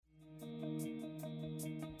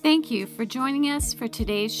Thank you for joining us for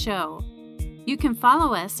today's show. You can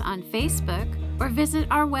follow us on Facebook or visit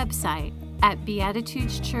our website at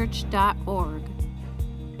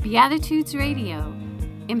beatitudeschurch.org. Beatitudes Radio,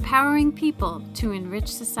 empowering people to enrich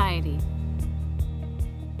society.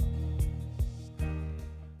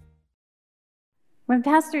 When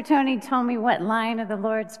Pastor Tony told me what line of the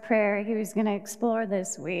Lord's Prayer he was going to explore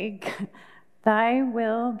this week, "Thy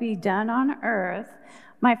will be done on earth,"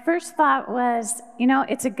 my first thought was,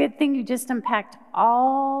 it's a good thing you just unpacked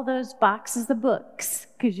all those boxes of books,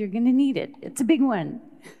 because you're going to need it. It's a big one.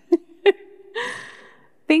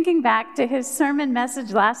 Thinking back to his sermon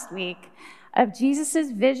message last week of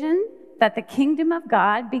Jesus' vision that the kingdom of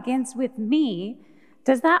God begins with me,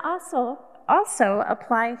 does that also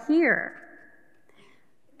apply here?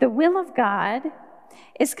 The will of God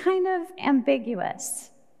is kind of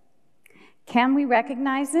ambiguous. Can we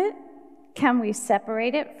recognize it? Can we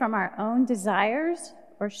separate it from our own desires,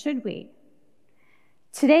 or should we?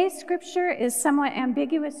 Today's scripture is somewhat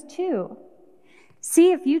ambiguous too.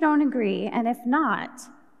 See if you don't agree, and if not,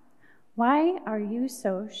 why are you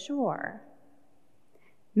so sure?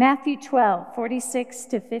 Matthew 12, 46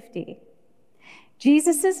 to 50.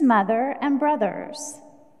 Jesus' mother and brothers.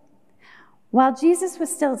 While Jesus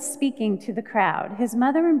was still speaking to the crowd, his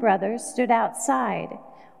mother and brothers stood outside,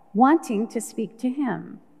 wanting to speak to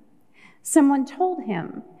him. Someone told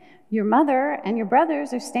him, "Your mother and your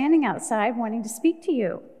brothers are standing outside wanting to speak to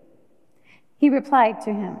you." He replied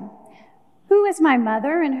to him, "Who is my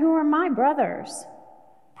mother and who are my brothers?"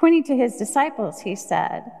 Pointing to his disciples, he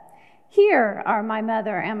said, "Here are my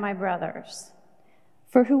mother and my brothers.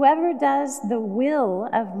 For whoever does the will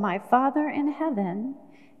of my Father in heaven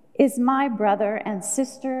is my brother and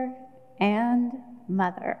sister and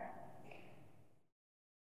mother."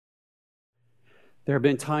 There have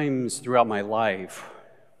been times throughout my life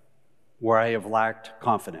where I have lacked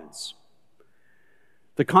confidence.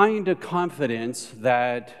 The kind of confidence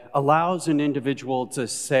that allows an individual to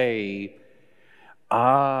say,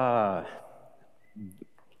 I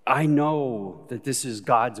know that this is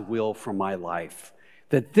God's will for my life,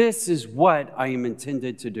 that this is what I am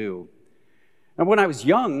intended to do. And when I was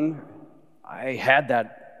young, I had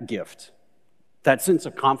that gift, that sense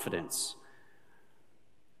of confidence.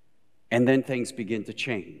 And then things begin to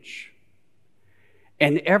change.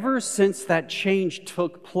 And ever since that change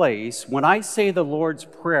took place, when I say the Lord's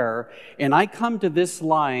Prayer and I come to this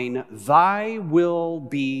line, "Thy will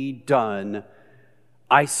be done,"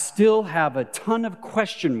 I still have a ton of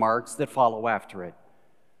question marks that follow after it.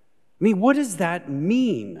 I mean, what does that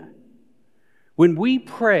mean? When we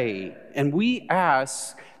pray and we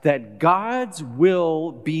ask that God's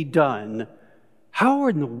will be done, how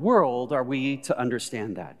in the world are we to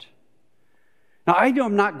understand that? Now, I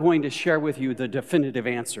am not going to share with you the definitive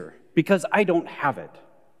answer because I don't have it.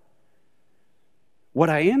 What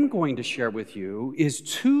I am going to share with you is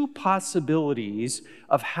two possibilities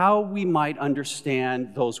of how we might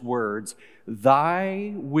understand those words,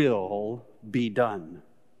 "Thy will be done."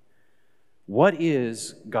 What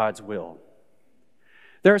is God's will?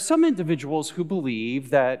 There are some individuals who believe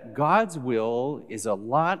that God's will is a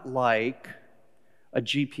lot like a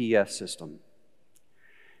GPS system.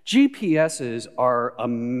 GPSs are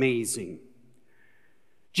amazing.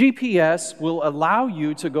 GPS will allow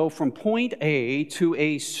you to go from point A to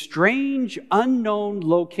a strange, unknown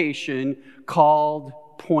location called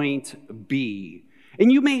point B.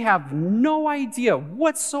 And you may have no idea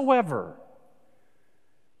whatsoever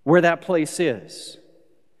where that place is.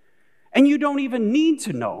 And you don't even need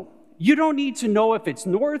to know. You don't need to know if it's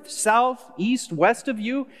north, south, east, west of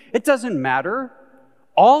you. It doesn't matter.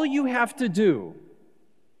 All you have to do,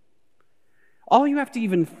 all you have to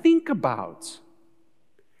even think about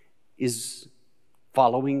is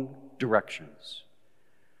following directions.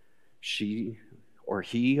 She or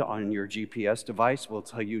he on your GPS device will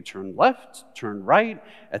tell you turn left, turn right.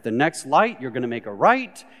 At the next light, you're going to make a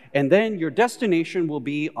right, and then your destination will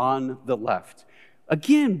be on the left.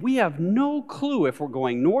 Again, we have no clue if we're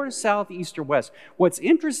going north, south, east, or west. What's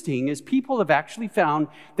interesting is people have actually found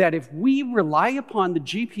that if we rely upon the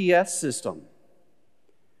GPS system,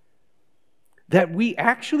 that we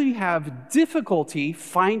actually have difficulty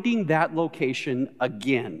finding that location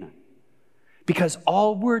again, because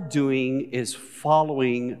all we're doing is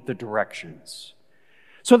following the directions.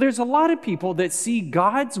 So there's a lot of people that see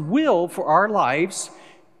God's will for our lives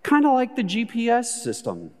kind of like the GPS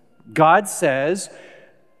system. God says,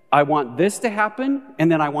 I want this to happen, and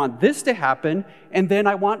then I want this to happen, and then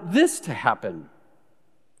I want this to happen.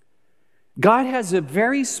 God has a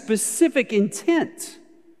very specific intent.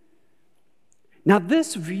 Now,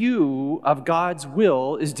 this view of God's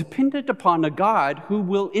will is dependent upon a God who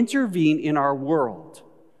will intervene in our world.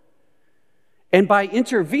 And by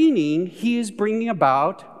intervening, he is bringing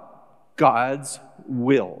about God's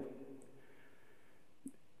will.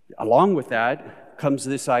 Along with that comes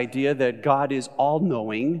this idea that God is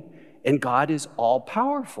all-knowing and God is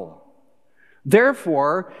all-powerful.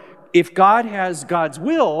 Therefore, if God has God's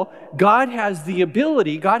will, God has the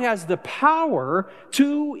ability, God has the power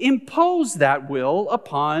to impose that will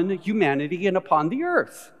upon humanity and upon the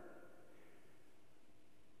earth.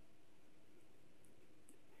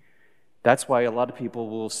 That's why a lot of people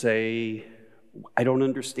will say, I don't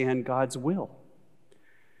understand God's will.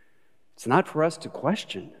 It's not for us to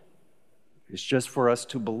question. It's just for us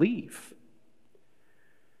to believe.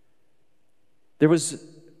 There's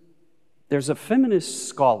a feminist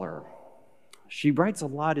scholar. She writes a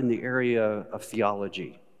lot in the area of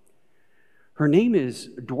theology. Her name is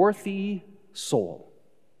Dorothy Soul.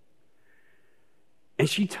 And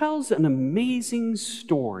she tells an amazing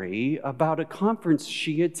story about a conference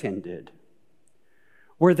she attended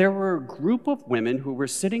where there were a group of women who were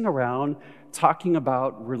sitting around talking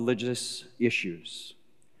about religious issues.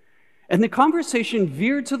 And the conversation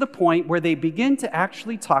veered to the point where they began to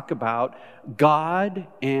actually talk about God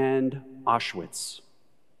and Auschwitz.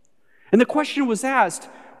 And the question was asked,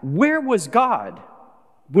 where was God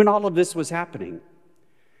when all of this was happening?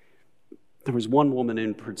 There was one woman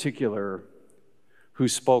in particular who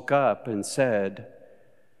spoke up and said,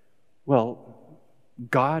 well,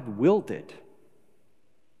 God willed it.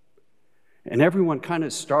 And everyone kind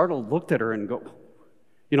of startled, looked at her and go,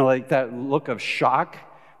 like that look of shock,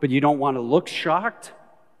 but you don't want to look shocked.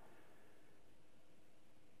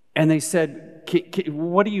 And they said,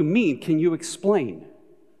 what do you mean? Can you explain?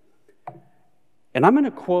 And I'm going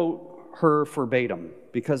to quote her verbatim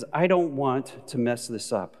because I don't want to mess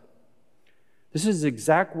this up. This is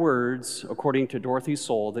exact words, according to Dorothy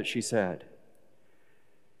Soul, that she said.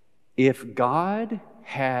 If God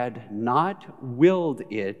had not willed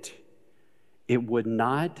it, it would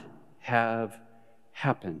not have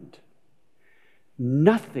happened.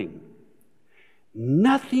 Nothing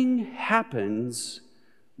happens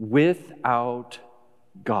without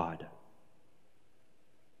God.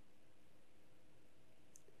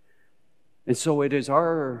 And so it is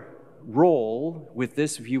our role with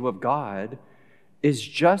this view of God is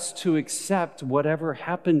just to accept whatever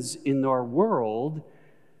happens in our world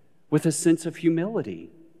with a sense of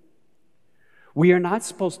humility. We are not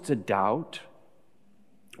supposed to doubt.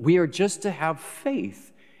 We are just to have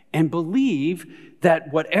faith and believe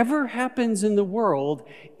that whatever happens in the world,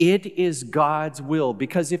 it is God's will.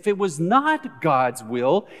 Because if it was not God's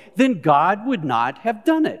will, then God would not have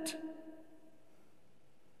done it.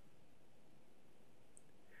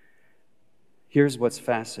 Here's what's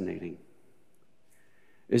fascinating.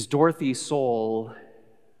 Is Dorothy Soul,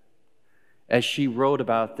 as she wrote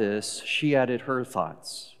about this, she added her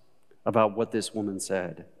thoughts about what this woman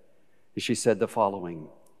said. She said the following: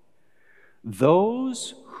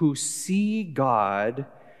 those who see God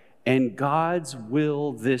and God's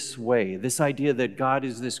will this way, this idea that God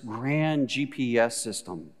is this grand GPS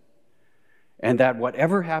system, and that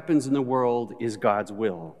whatever happens in the world is God's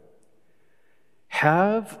will,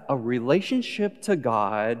 have a relationship to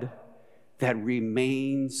God that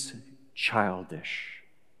remains childish.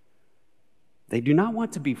 They do not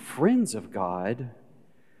want to be friends of God,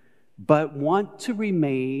 but want to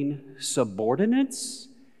remain subordinates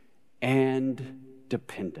and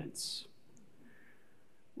dependents.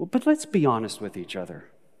 Well, but let's be honest with each other.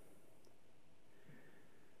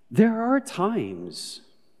 There are times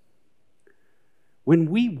when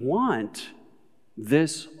we want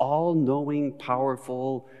this all-knowing,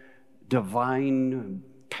 powerful, divine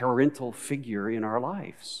parental figure in our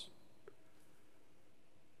lives.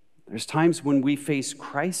 There's times when we face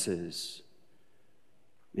crises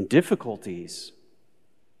and difficulties,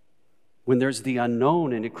 when there's the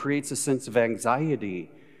unknown and it creates a sense of anxiety.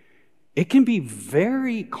 It can be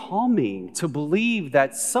very calming to believe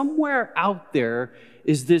that somewhere out there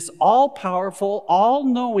is this all-powerful,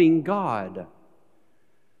 all-knowing God,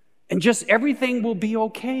 and just everything will be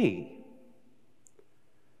okay.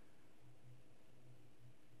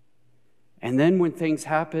 And then when things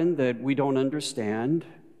happen that we don't understand,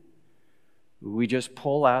 we just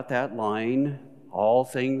pull out that line, all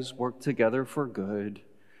things work together for good.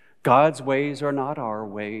 God's ways are not our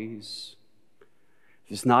ways.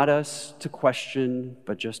 It's not us to question,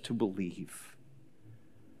 but just to believe.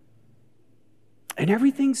 And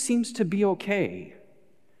everything seems to be okay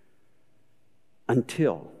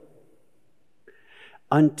until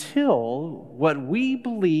what we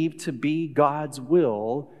believe to be God's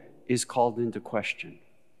will is called into question.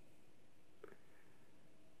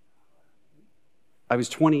 I was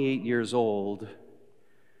 28 years old,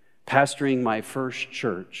 pastoring my first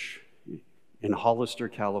church in Hollister,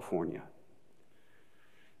 California.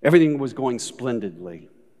 Everything was going splendidly.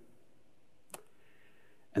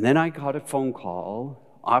 And then I got a phone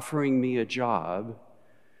call offering me a job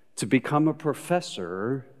to become a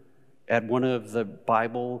professor at one of the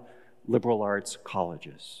Bible liberal arts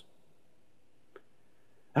colleges.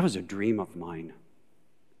 That was a dream of mine.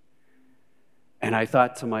 And I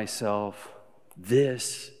thought to myself,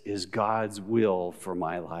 this is God's will for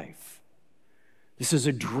my life. This is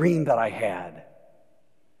a dream that I had,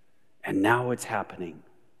 and now it's happening.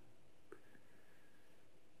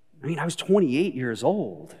 I mean, I was 28 years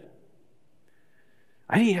old.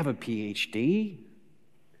 I didn't have a PhD.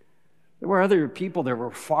 There were other people that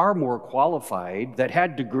were far more qualified that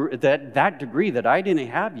had that degree that I didn't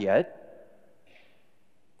have yet.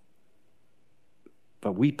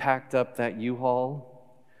 But we packed up that U-Haul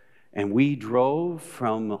and we drove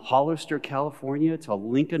from Hollister, California to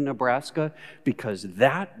Lincoln, Nebraska, because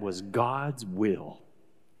that was God's will.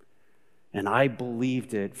 And I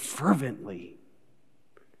believed it fervently.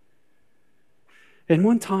 And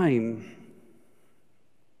one time,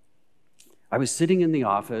 I was sitting in the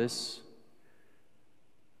office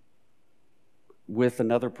with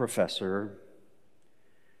another professor,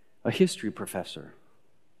 a history professor.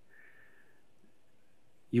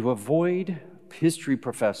 You avoid history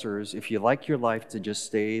professors if you like your life to just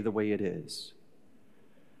stay the way it is,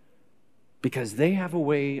 because they have a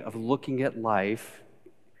way of looking at life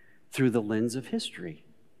through the lens of history.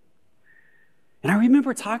 And I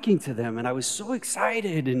remember talking to them, and I was so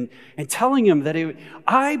excited and telling him that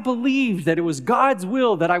I believed that it was God's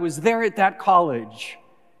will that I was there at that college.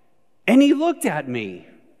 And he looked at me,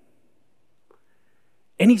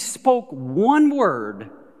 and he spoke one word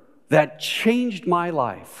that changed my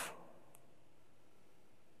life.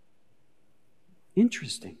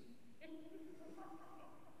 Interesting.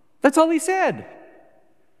 That's all he said.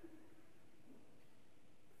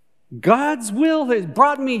 God's will has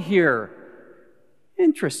brought me here.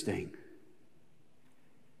 Interesting.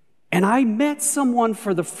 And I met someone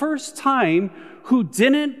for the first time who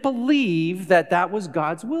didn't believe that that was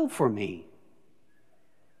God's will for me.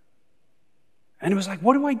 And it was like,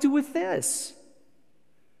 what do I do with this?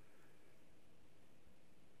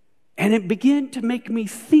 And it began to make me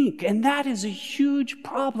think, and that is a huge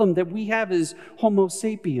problem that we have as Homo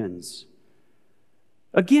sapiens.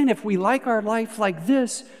 Again, if we like our life like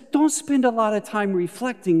this, don't spend a lot of time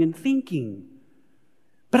reflecting and thinking.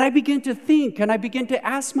 But I began to think, and I began to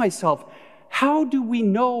ask myself, how do we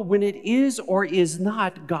know when it is or is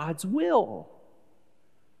not God's will?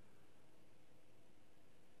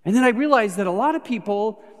 And then I realized that a lot of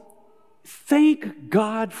people thank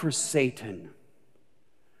God for Satan.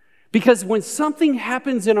 Because when something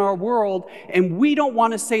happens in our world and we don't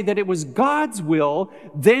want to say that it was God's will,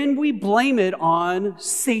 then we blame it on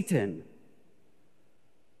Satan.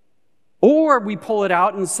 Or we pull it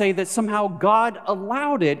out and say that somehow God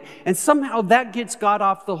allowed it, and somehow that gets God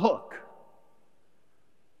off the hook.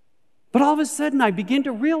 But all of a sudden I begin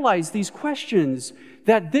to realize these questions,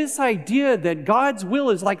 that this idea that God's will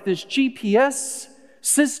is like this GPS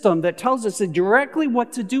system that tells us directly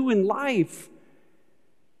what to do in life,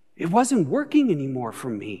 it wasn't working anymore for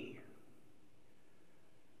me.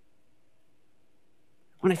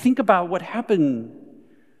 When I think about what happened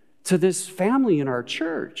to this family in our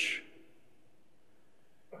church,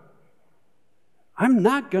 I'm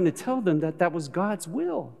not going to tell them that that was God's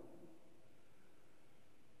will.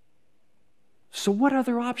 So what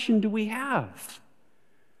other option do we have?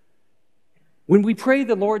 When we pray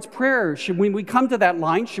the Lord's Prayer, when we come to that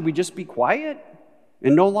line, should we just be quiet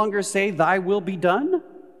and no longer say, "Thy will be done"?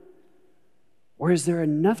 Or is there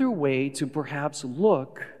another way to perhaps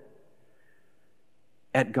look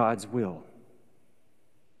at God's will?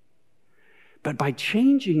 But by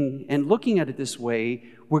changing and looking at it this way,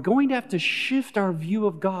 we're going to have to shift our view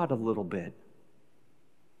of God a little bit.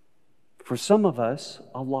 For some of us,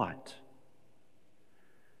 a lot.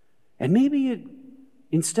 And maybe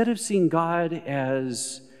instead of seeing God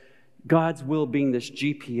as God's will being this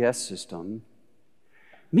GPS system,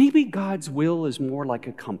 maybe God's will is more like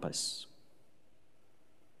a compass.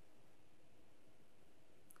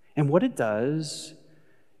 And what it does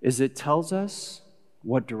is it tells us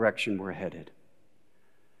what direction we're headed.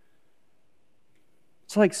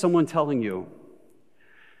 It's like someone telling you,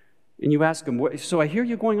 and you ask them, "So I hear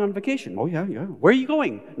you're going on vacation." "Oh, yeah. Where are you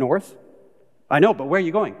going?" "North." "I know, but where are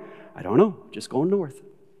you going?" "I don't know, just going north."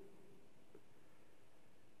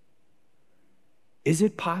 Is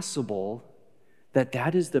it possible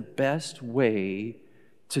that is the best way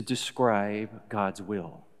to describe God's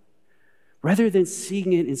will. Rather than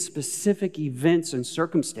seeing it in specific events and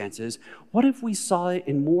circumstances, what if we saw it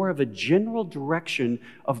in more of a general direction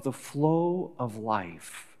of the flow of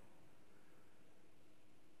life?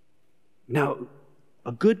 Now,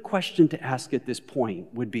 a good question to ask at this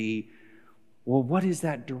point would be, well, what is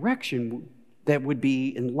that direction that would be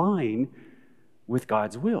in line with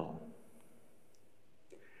God's will?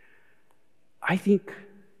 I think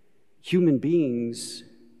human beings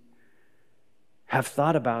have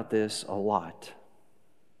thought about this a lot.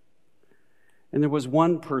 And there was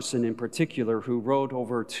one person in particular who wrote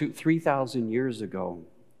over 3,000 years ago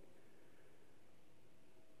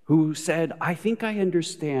who said, I think I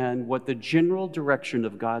understand what the general direction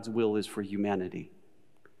of God's will is for humanity.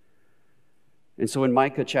 And so in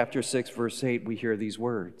Micah chapter 6, verse 8, we hear these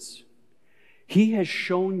words. He has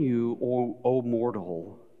shown you, O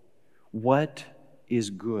mortal, what is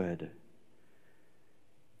good.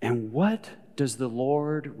 And what does the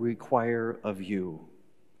Lord require of you?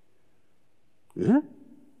 Huh?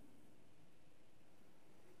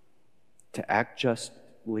 To act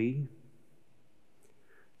justly,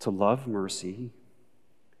 to love mercy,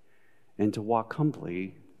 and to walk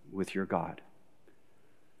humbly with your God.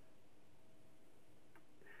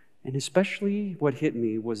 And especially what hit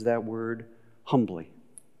me was that word, humbly.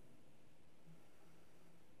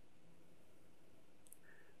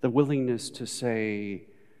 The willingness to say,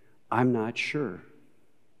 I'm not sure.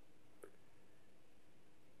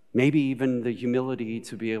 Maybe even the humility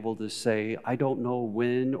to be able to say, I don't know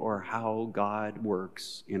when or how God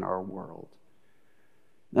works in our world.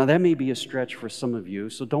 Now, that may be a stretch for some of you,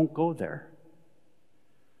 so don't go there.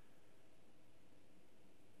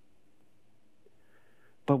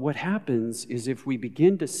 But what happens is if we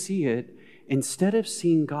begin to see it, instead of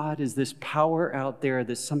seeing God as this power out there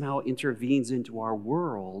that somehow intervenes into our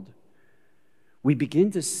world, we begin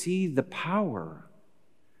to see the power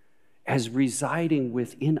as residing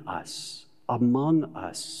within us, among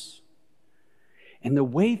us. And the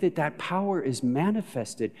way that that power is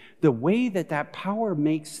manifested, the way that that power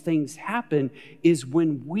makes things happen is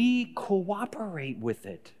when we cooperate with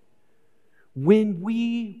it, when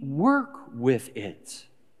we work with it.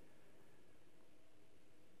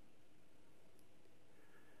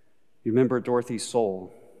 You remember Dorothy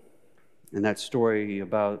Soul and that story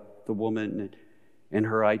about the woman and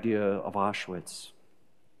her idea of Auschwitz.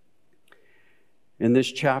 In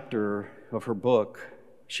this chapter of her book,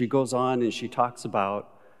 she goes on and she talks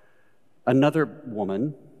about another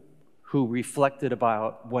woman who reflected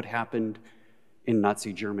about what happened in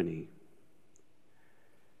Nazi Germany.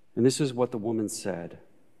 And this is what the woman said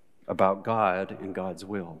about God and God's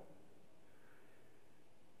will.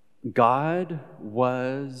 God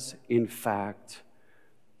was, in fact,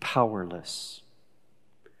 powerless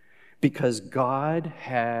because God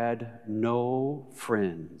had no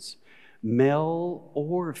friends, male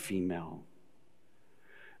or female.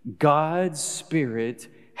 God's Spirit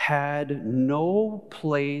had no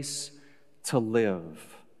place to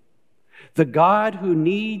live. The God who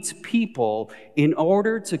needs people in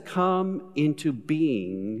order to come into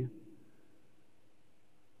being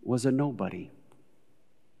was a nobody.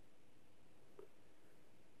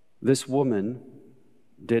 This woman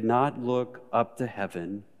did not look up to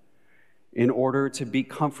heaven in order to be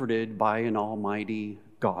comforted by an almighty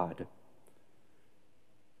God.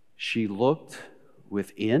 She looked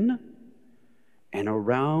within and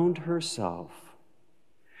around herself.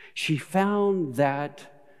 She found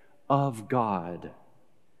that of God,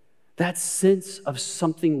 that sense of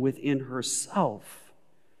something within herself.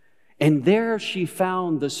 And there she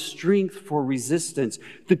found the strength for resistance,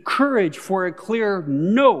 the courage for a clear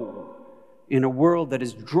no in a world that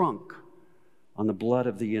is drunk on the blood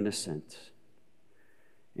of the innocent.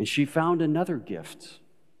 And she found another gift,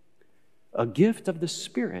 a gift of the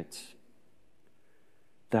Spirit,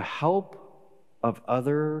 the help of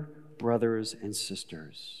other brothers and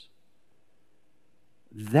sisters.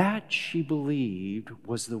 That, she believed,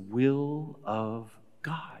 was the will of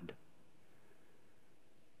God.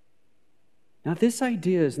 Now, this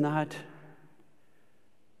idea is not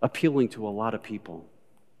appealing to a lot of people.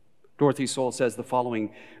 Dorothy Soul says the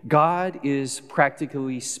following: God is,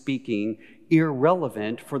 practically speaking,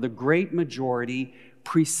 irrelevant for the great majority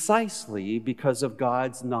precisely because of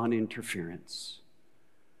God's non-interference.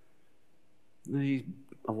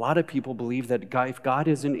 A lot of people believe that if God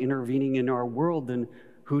isn't intervening in our world, then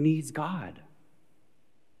who needs God?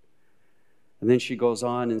 And then she goes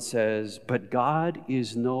on and says, but God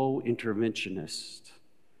is no interventionist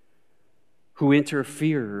who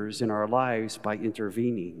interferes in our lives by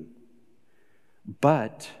intervening.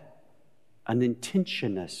 But an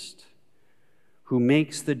intentionist who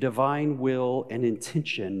makes the divine will and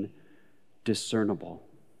intention discernible.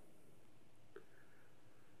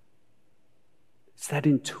 It's that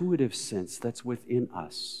intuitive sense that's within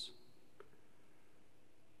us.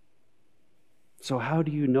 So how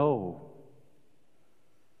do you know?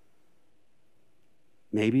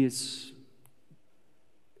 Maybe it's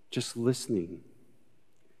just listening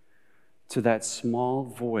to that small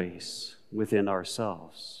voice within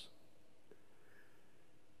ourselves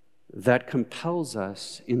that compels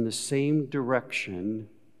us in the same direction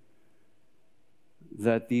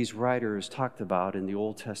that these writers talked about in the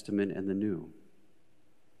Old Testament and the New.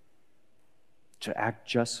 To act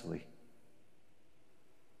justly,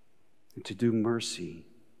 and to do mercy,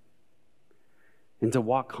 and to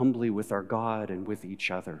walk humbly with our God and with each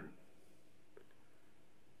other.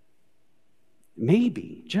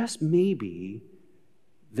 Maybe, just maybe,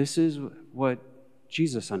 this is what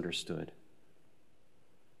Jesus understood.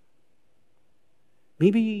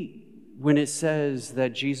 Maybe when it says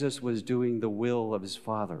that Jesus was doing the will of his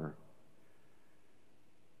Father,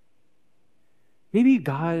 maybe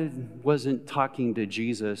God wasn't talking to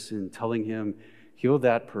Jesus and telling him, heal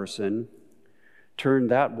that person, turn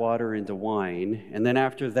that water into wine, and then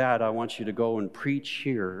after that, I want you to go and preach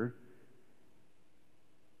here.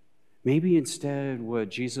 Maybe instead what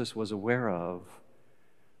Jesus was aware of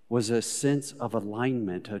was a sense of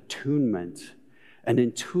alignment, attunement, an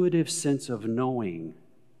intuitive sense of knowing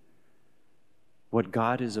what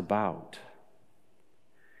God is about,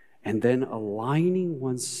 and then aligning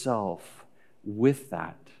oneself with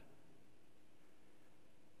that.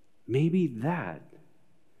 Maybe that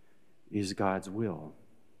is God's will.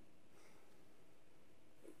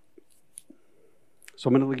 So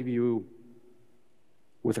I'm going to leave you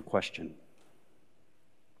with a question.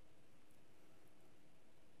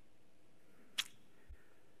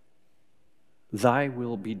 Thy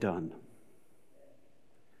will be done.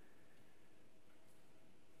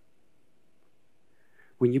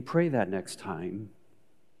 When you pray that next time,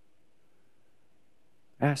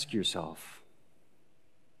 ask yourself,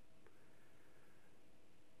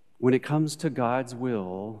 when it comes to God's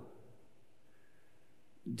will,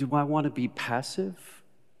 do I want to be passive?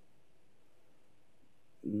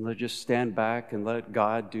 Let's just stand back and let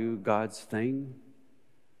God do God's thing?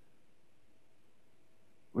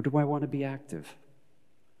 Or do I want to be active?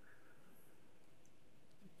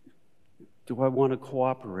 Do I want to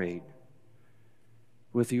cooperate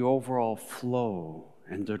with the overall flow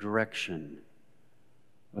and the direction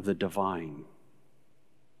of the divine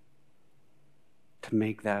to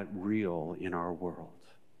make that real in our world?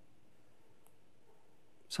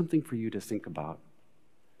 Something for you to think about,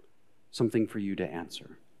 something for you to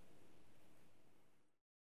answer.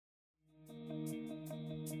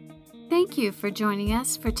 Thank you for joining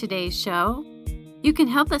us for today's show. You can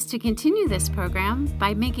help us to continue this program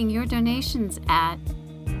by making your donations at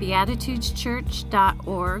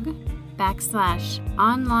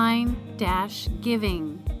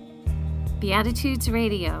beatitudeschurch.org/online-giving. Beatitudes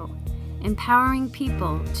Radio, empowering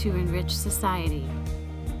people to enrich society.